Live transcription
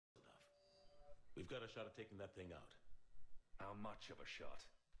We've got a shot at taking that thing out. How much of a shot?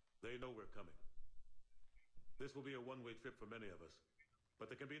 They know we're coming. This will be a one-way trip for many of us. But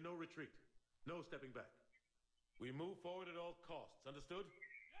there can be no retreat. No stepping back. We move forward at all costs. Understood?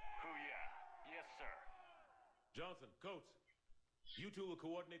 Hoo-yeah. Yes, sir. Johnson, Coates. You two will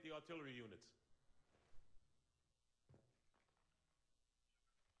coordinate the artillery units.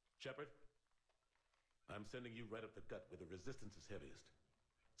 Shepard, I'm sending you right up the gut where the resistance is heaviest.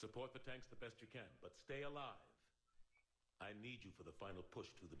 Support the tanks the best you can, but stay alive. I need you for the final push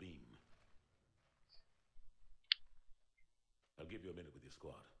to the beam. I'll give you a minute with your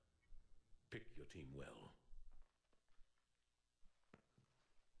squad. Pick your team well.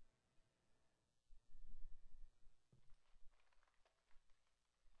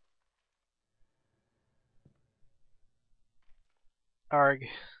 Arg.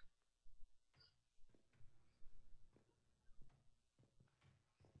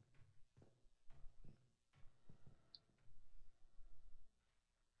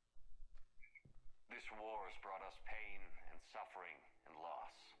 This war has brought us pain and suffering and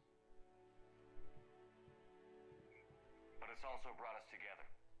loss. But it's also brought us together.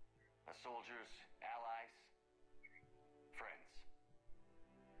 As soldiers, allies, friends.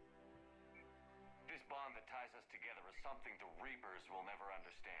 This bond that ties us together is something the Reapers will never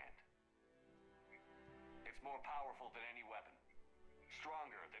understand. It's more powerful than any weapon.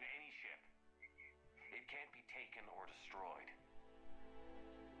 Stronger than any ship. It can't be taken or destroyed.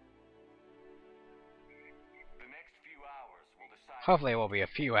 The next few hours will decide. Hopefully it will be a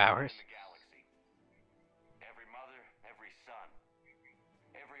few hours. In the galaxy. Every mother, every son,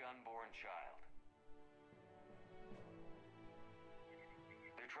 every unborn child.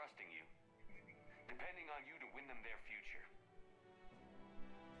 They're trusting you, depending on you to win them their future.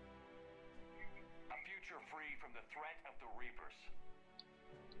 A future free from the threat of the Reapers.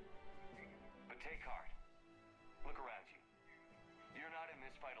 But take heart. Look around you. You're not in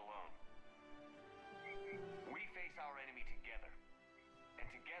this fight alone. We face our enemy together. And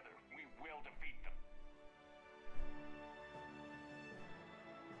together, we will defeat them.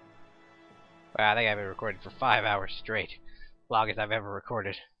 Wow, I think I've been recording for 5 hours straight. Longest I've ever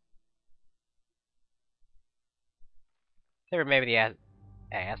recorded. Or maybe the end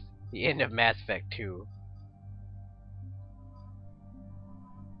of Mass Effect 2.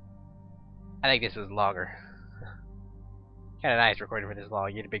 I think this was longer. Kinda nice recording for this long.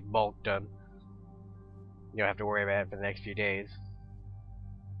 You get a big bulk done. You don't have to worry about it for the next few days.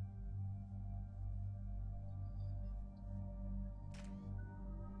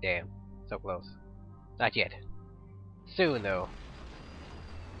 Damn, so close. Not yet. Soon, though.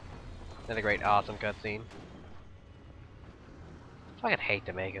 Another great, awesome cutscene. I fucking hate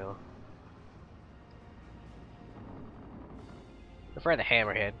the Mako. I prefer the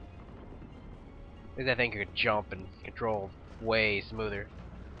Hammerhead. Because that thing could jump and control way smoother.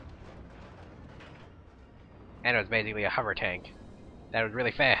 And it was basically a hover tank. That was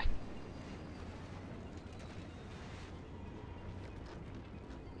really fast.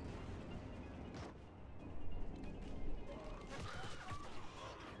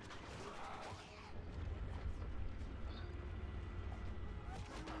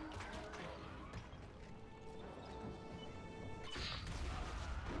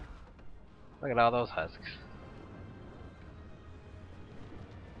 Look at all those husks.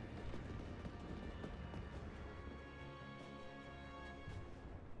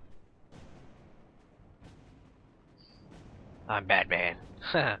 I'm Batman.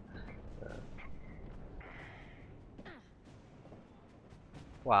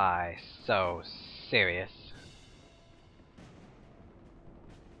 Why so serious?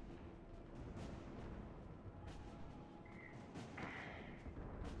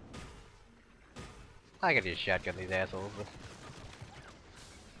 I could just shotgun these assholes, but...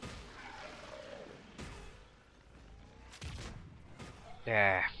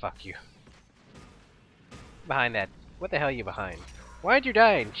 Ah, fuck you. Behind that. What the hell are you behind? Why aren't you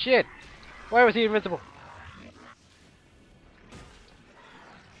dying? Shit! Why was he invincible?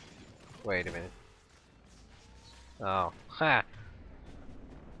 Wait a minute. Oh. Ha!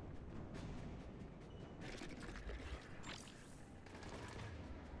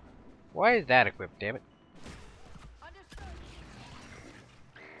 Why is that equipped, damn it?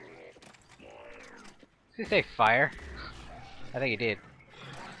 Did he say fire? I think he did.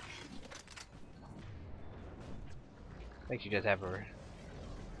 I think she does have her.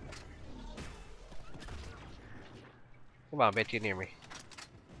 Come on, bitch, get near me.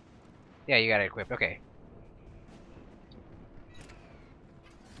 Yeah, you got it equipped. Okay.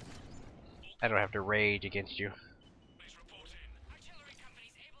 I don't have to rage against you. Base report in. Artillery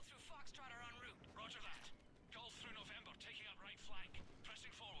companies able through Foxtrot are en route.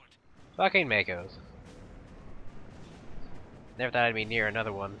 Fucking Makos. Never thought I'd be near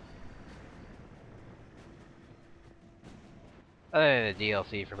another one. Other than the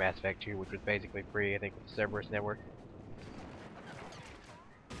DLC for Mass Effect 2, which was basically free, I think, with the Cerberus Network.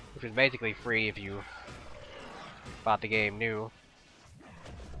 Which was basically free if you bought the game new.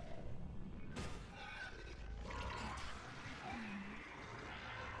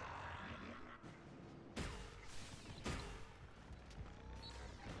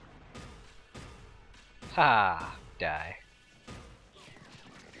 Ha! Die.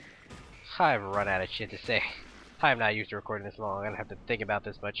 I've run out of shit to say. I'm not used to recording this long. I don't have to think about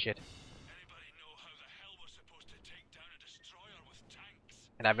this much shit.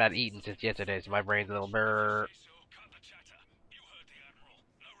 And I've not eaten since yesterday, so my brain's a little brrr.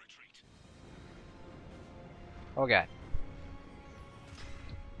 Oh god.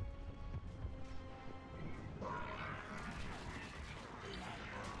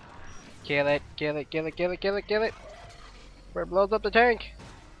 Kill it, kill it, kill it, kill it, kill it, kill it! Where it blows up the tank!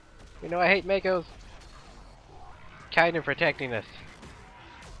 You know I hate Makos. Kind of protecting us.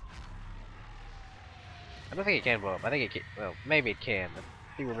 I don't think it can blow up. I think it can. Well, maybe it can.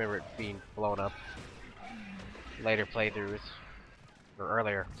 I do remember it being blown up. Later playthroughs. Or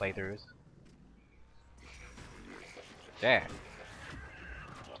earlier playthroughs. Yeah.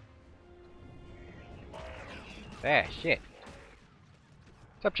 Ah, shit.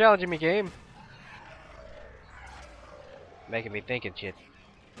 Stop challenging me, game. Making me think and shit.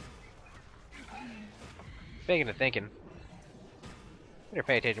 Speaking of thinking, better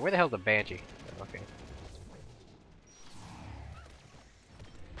pay attention. Where the hell's the Banshee? Oh, okay.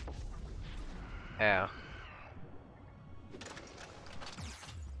 Ow.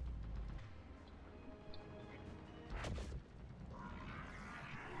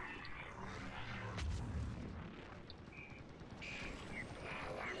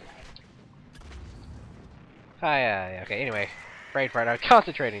 Hi, okay, anyway. Brain fart, I was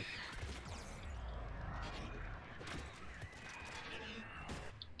concentrating.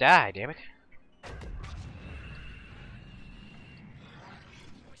 Die, damn it.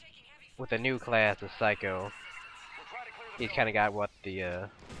 With the new class of Psycho, he's kind of got what the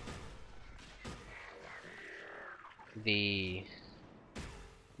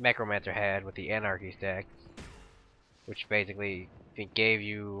Necromancer had with the Anarchy stack, which basically I think gave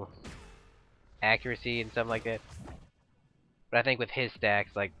you accuracy and something like that. But I think with his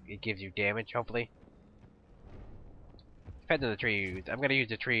stacks, like, it gives you damage, hopefully. Depends on the tree you use. I'm gonna use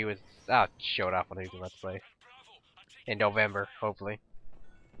the tree with... I'll show it off when I do the Let's Play. In November, hopefully.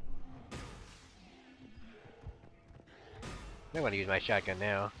 I'm gonna use my shotgun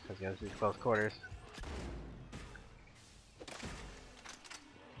now, because this is close quarters.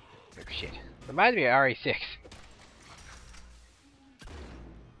 Oh shit. Reminds me of RE6.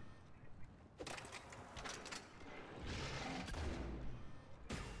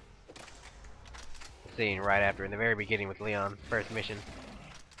 Scene right after, in the very beginning with Leon, first mission.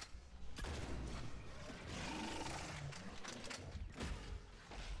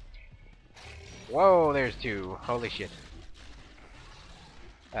 Whoa, there's two. Holy shit.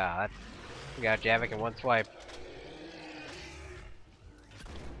 Ah, we got Javik in one swipe.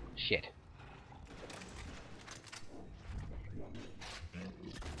 Shit.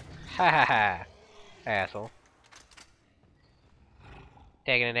 Ha ha ha. Asshole.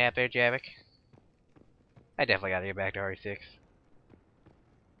 Taking a nap there, Javik. I definitely gotta get back to RE6.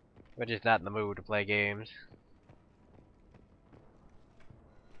 But just not in the mood to play games.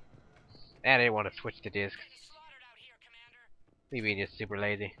 And I didn't want to switch to discs. Me being just super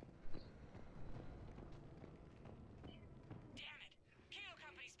lazy.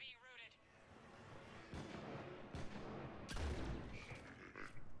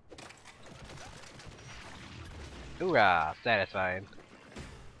 Hoorah! Satisfying.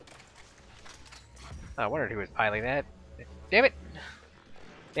 I wondered who was piloting that. Damn it!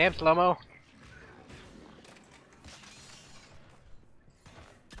 Damn slow-mo.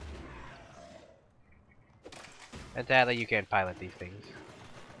 And sadly, you can't pilot these things.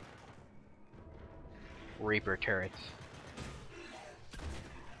 Reaper turrets.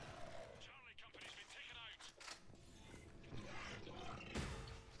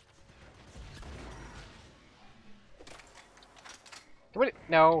 What?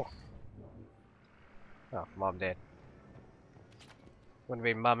 No. Oh, mom dead. Wouldn't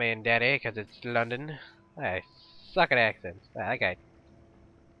be mommy and daddy because it's London. I suck at accents. Ah, that guy. At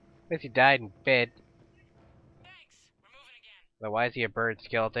least he died in bed. Thanks. We're moving again. But why is he a bird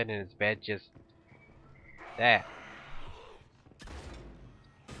skeleton in his bed just that?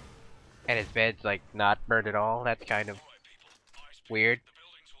 And his bed's like not burned at all? That's kind of weird.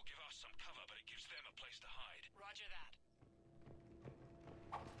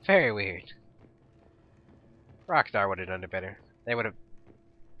 Very weird. Rockstar would have done it better. They would have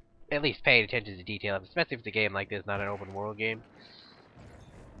at least paid attention to detail, especially if it's a game like this, not an open world game.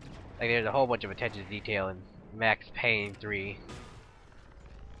 Like, there's a whole bunch of attention to detail in Max Payne 3.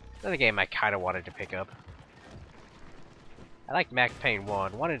 Another game I kind of wanted to pick up. I liked Max Payne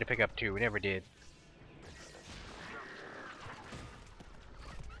 1, wanted to pick up 2, never did.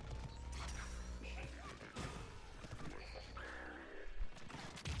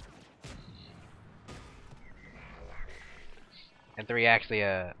 And 3 actually,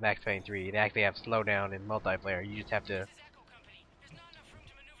 Max Payne 3, they actually have slowdown in multiplayer. You just have to...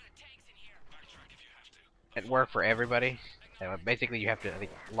 It worked for everybody. Basically, you have to, I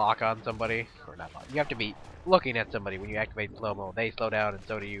think, lock on somebody, or not lock. You have to be looking at somebody when you activate slow-mo. They slow down, and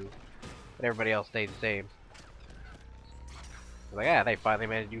so do you. But everybody else stays the same. Like, yeah, they finally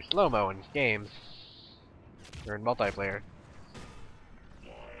managed to do slow-mo in games. Or in multiplayer.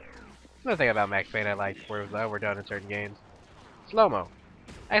 Another thing about Max Payne I liked, where it was overdone in certain games. Slow-mo.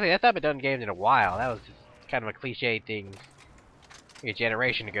 Actually, that's not been done in games in a while. That was just kind of a cliche thing a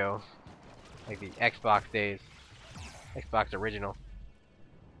generation ago. Like the Xbox days. Xbox original.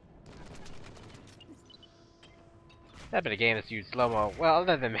 That's been a game that's used slow-mo. Well,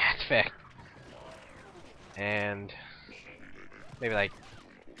 other than Mass Effect. And maybe like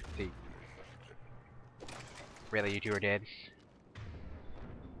the Really, you two are dead.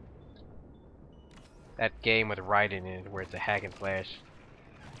 That game with Raiden in it, where it's a hack and slash.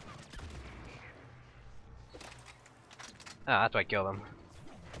 Ah, that's why I killed him.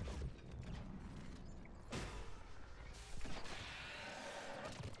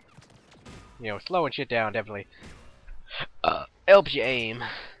 You know, slowing shit down definitely helps you aim.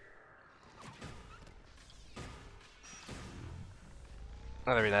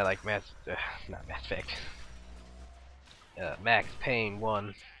 Another reason I like not Mass Effect. Max Payne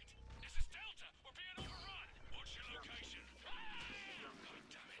 1.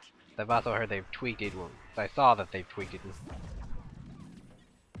 I've also heard they've tweaked it. Well, I saw that they've tweaked it in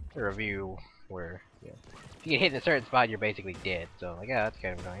a review where, you know, if you get hit in a certain spot, you're basically dead. So, like, yeah, that's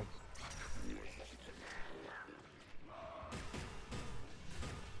kind of annoying.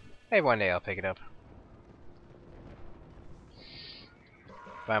 Maybe one day I'll pick it up.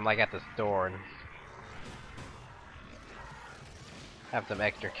 If I'm like at the store and have some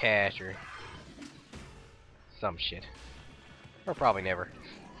extra cash or some shit. Or probably never.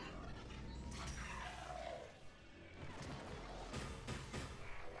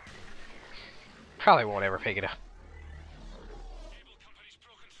 Probably won't ever pick it up. Cable company's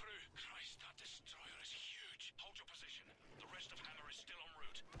broken through. Christ, that destroyer is huge. Hold your position. The rest of Hammer is still en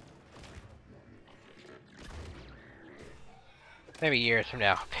route. Maybe years from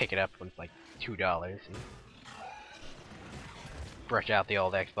now, I'll pick it up when it's like $2 and brush out the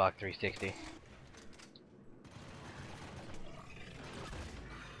old Xbox 360.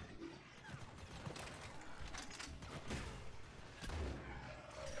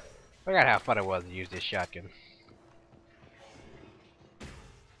 I forgot how fun it was to use this shotgun.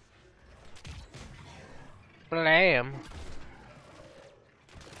 Blam!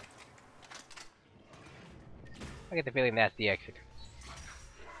 I get the feeling that's the exit.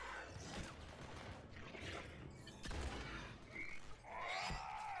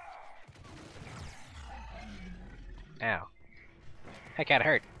 Ow. That kinda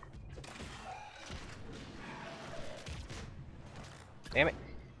hurt. Damn it.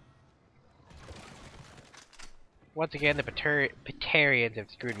 Once again, the Patarians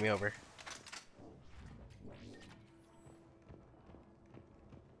have screwed me over.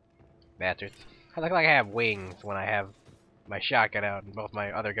 Bastards. I look like I have wings when I have my shotgun out and both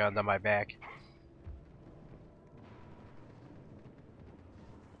my other guns on my back.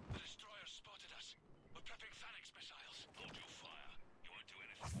 The destroyer spotted us. We're prepping Phalanx missiles. Hold your fire. You won't do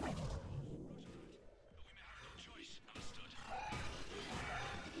anything. But we may have no choice. Understood.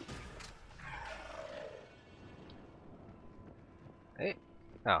 Hey.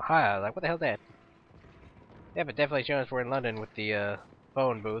 Oh, hi. I was like, what the hell's that? Yeah, but definitely showing us we're in London with the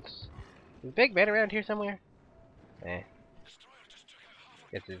phone booths. Is Big Ben around here somewhere? Eh. Destroyer just took out half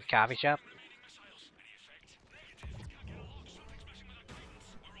of This is a coffee shop. remaining missiles. Any effect? Negative. Can't get a lock. Something's messing with our guidance.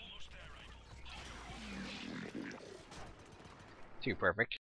 We're almost there, Abel. Too perfect.